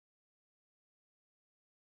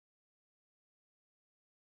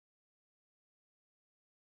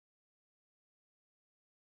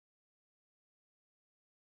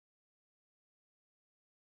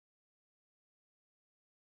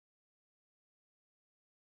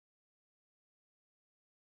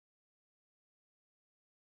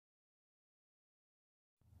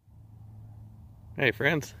Hey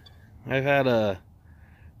friends, I've had a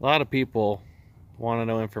lot of people want to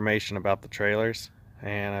know information about the trailers,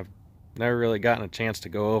 and I've never really gotten a chance to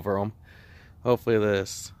go over them. Hopefully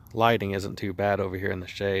this lighting isn't too bad over here in the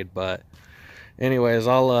shade, but anyways,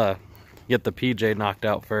 I'll get the PJ knocked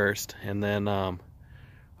out first, and then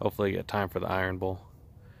hopefully get time for the iron bowl.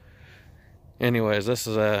 Anyways, this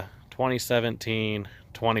is a 2017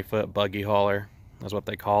 20-foot buggy hauler, that's what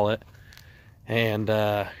they call it, and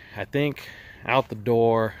I think out the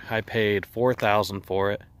door I paid $4,000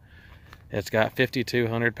 for it. It's got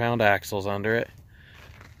 5,200 pound axles under it,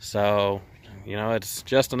 so you know it's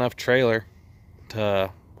just enough trailer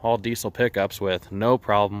to haul diesel pickups with, no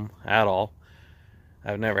problem at all.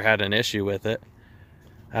 I've never had an issue with it.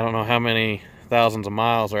 I don't know how many thousands of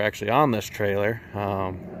miles are actually on this trailer,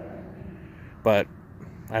 but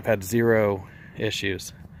I've had zero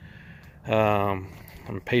issues.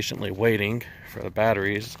 I'm patiently waiting for the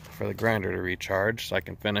batteries for the grinder to recharge so I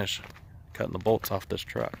can finish cutting the bolts off this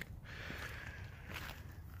truck.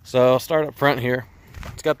 So I'll start up front here.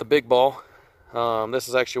 It's got the big ball. This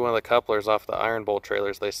is actually one of the couplers off the iron bowl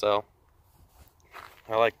trailers they sell.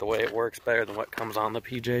 I like the way it works better than what comes on the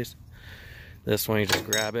PJs. This one you just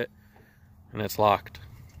grab it and it's locked.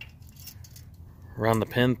 Run the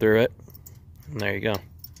pin through it and there you go.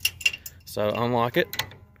 So unlock it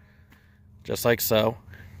just like so.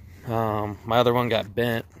 My other one got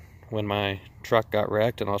bent when my truck got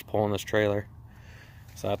wrecked and I was pulling this trailer,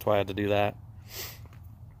 so that's why I had to do that.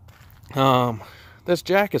 This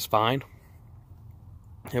jack is fine,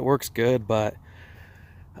 it works good, but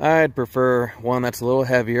I'd prefer one that's a little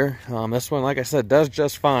heavier. This one, like I said, does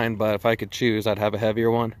just fine, but if I could choose I'd have a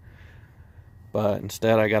heavier one, but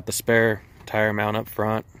instead I got the spare tire mount up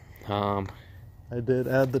front. I did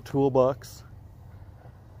add the toolbox,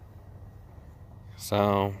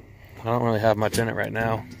 so I don't really have much in it right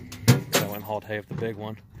now. So I went and hauled hay with the big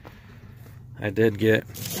one. I did get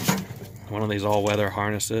one of these all-weather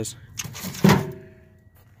harnesses,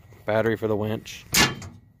 battery for the winch.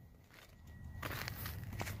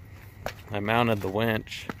 I mounted the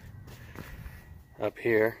winch up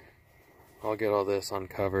here. I'll get all this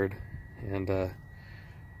uncovered and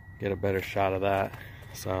get a better shot of that.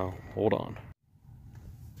 So hold on.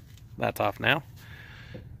 That's off now.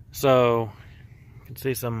 So you can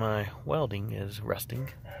see some of my welding is rusting.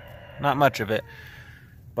 Not much of it,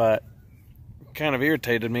 but kind of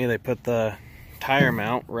irritated me. They put the tire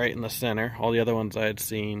mount right in the center. All the other ones I had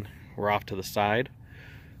seen were off to the side.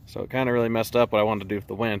 So it kind of really messed up what I wanted to do with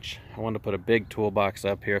the winch. I wanted to put a big toolbox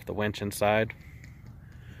up here with the winch inside,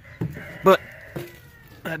 but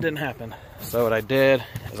that didn't happen. So what I did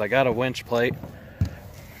is I got a winch plate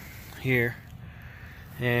here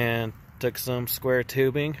and took some square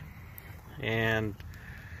tubing and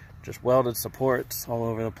just welded supports all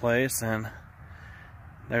over the place, and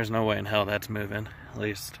there's no way in hell that's moving. At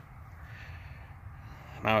least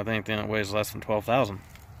now I think that weighs less than 12,000.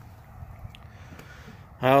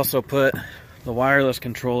 I also put the wireless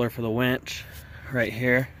controller for the winch right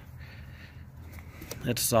here.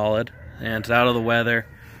 It's solid and it's out of the weather,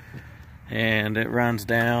 and it runs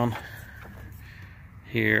down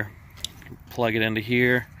here. Plug it into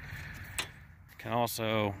here. You can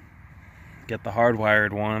also get the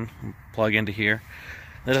hardwired one and plug into here.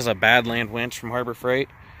 This is a Badland winch from Harbor Freight,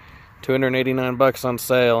 289 bucks on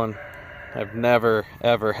sale, and I've never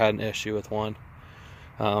ever had an issue with one.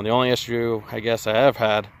 The only issue I guess I have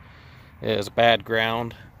had is bad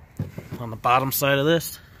ground on the bottom side of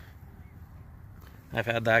this. I've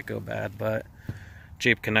had that go bad, but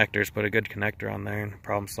cheap connectors, put a good connector on there and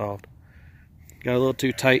problem solved. Got a little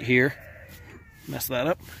too tight here, mess that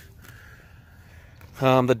up.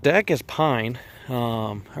 The deck is pine,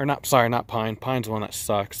 or not, sorry, not pine. Pine's the one that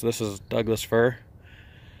sucks. This is Douglas fir,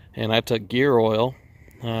 and I took gear oil,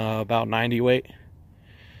 about 90 weight,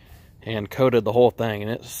 and coated the whole thing, and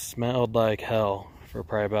it smelled like hell for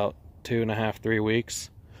probably about 2.5 to 3 weeks.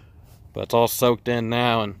 But it's all soaked in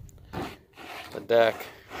now, and the deck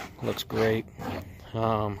looks great.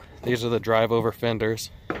 These are the drive over fenders.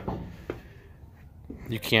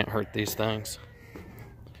 You can't hurt these things.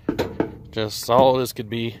 Just solid as could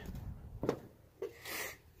be.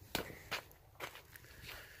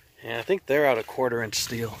 And I think they're out of 1/4-inch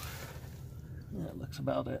steel. Yeah, that looks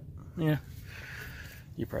about it. Yeah.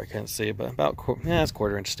 You probably can't see it, but about, yeah, it's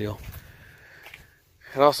 1/4-inch steel.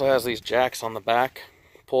 It also has these jacks on the back.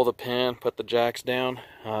 Pull the pin, put the jacks down.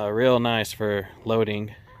 Real nice for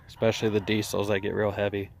loading, especially the diesels that get real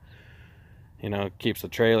heavy. You know, it keeps the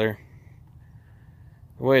trailer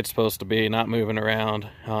the way it's supposed to be, not moving around.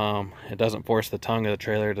 It doesn't force the tongue of the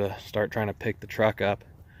trailer to start trying to pick the truck up.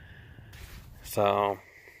 So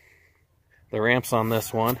The ramps on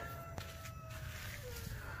this one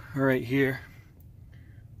are right here.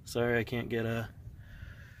 Sorry, I can't get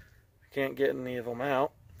any of them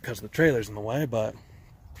out because the trailer's in the way, but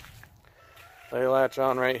they latch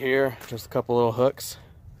on right here. Just a couple little hooks,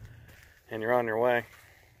 and you're on your way.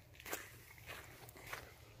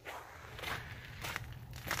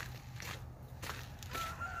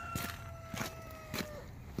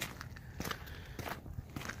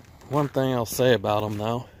 One thing I'll say about them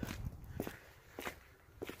though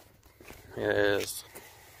is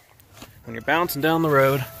when you're bouncing down the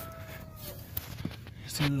road, you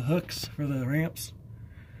see the hooks for the ramps?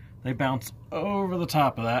 They bounce over the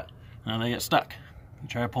top of that and they get stuck. You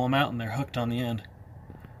try to pull them out and they're hooked on the end.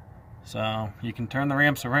 So you can turn the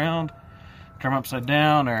ramps around, turn them upside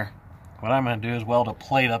down, or what I'm going to do is weld a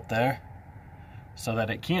plate up there so that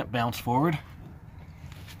it can't bounce forward.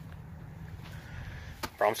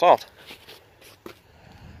 Problem solved.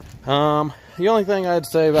 The only thing I'd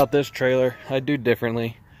say about this trailer I'd do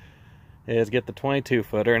differently is get the 22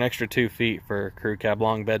 footer. An extra 2 feet for crew cab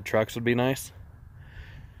long bed trucks would be nice.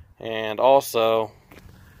 And also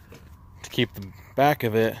to keep the back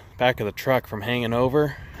of the truck from hanging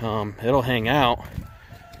over, it'll hang out,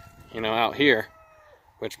 you know, out here,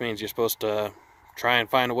 which means you're supposed to try and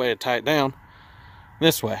find a way to tie it down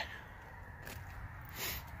this way,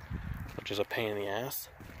 which is a pain in the ass.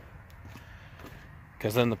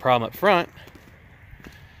 Because then the problem up front,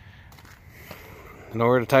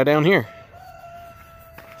 nowhere to tie down here.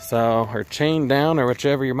 So, or chain down, or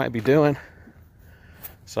whichever you might be doing.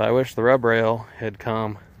 So I wish the rub rail had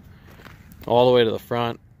come all the way to the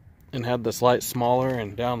front and had this light smaller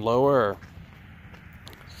and down lower, or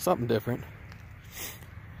something different.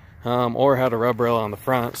 Or had a rub rail on the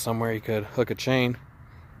front somewhere you could hook a chain.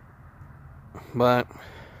 But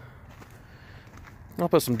I'll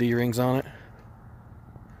put some D-rings on it.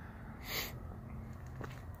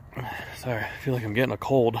 Sorry, I feel like I'm getting a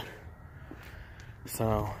cold.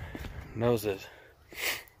 So, nose is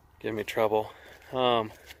giving me trouble.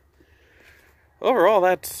 Overall,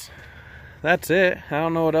 that's it. I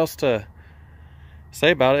don't know what else to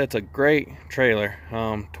say about it. It's a great trailer.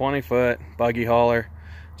 20-foot Buggy Hauler.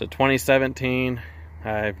 It's a 2017.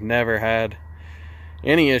 I've never had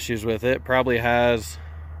any issues with it. Probably has,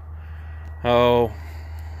 I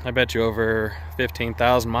bet you over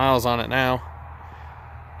 15,000 miles on it now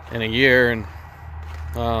in a year, and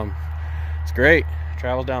it's great.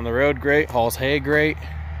 Travels down the road great, hauls hay great,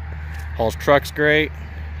 hauls trucks great,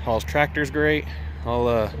 hauls tractors great.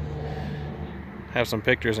 I'll have some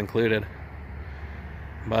pictures included,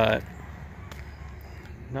 but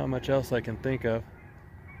not much else I can think of.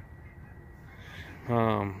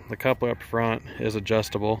 The coupler up front is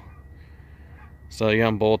adjustable, so you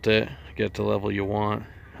unbolt it, get to the level you want.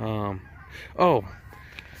 Oh,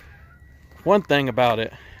 one thing about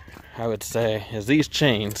it I would say is these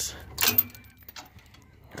chains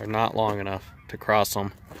are not long enough to cross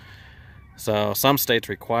them. So some states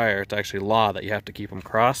require, it's actually law that you have to keep them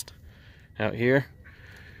crossed out here.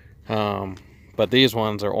 But these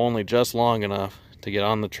ones are only just long enough to get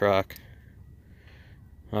on the truck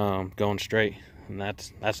going straight, and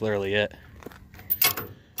that's literally it.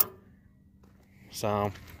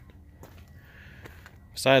 So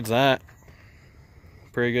besides that,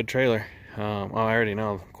 pretty good trailer. I already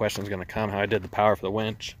know the question's gonna come how I did the power for the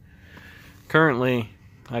winch. Currently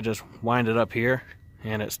I just wind it up here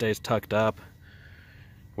and it stays tucked up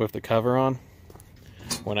with the cover on.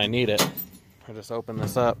 When I need it, I just open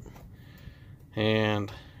this up and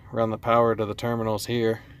run the power to the terminals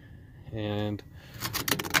here, and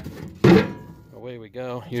away we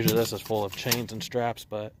go. Usually this is full of chains and straps,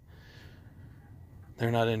 but they're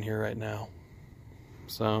not in here right now.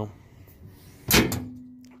 So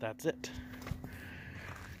that's it.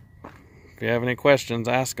 If you have any questions,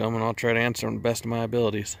 ask them and I'll try to answer them to the best of my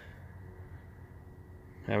abilities.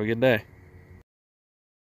 Have a good day.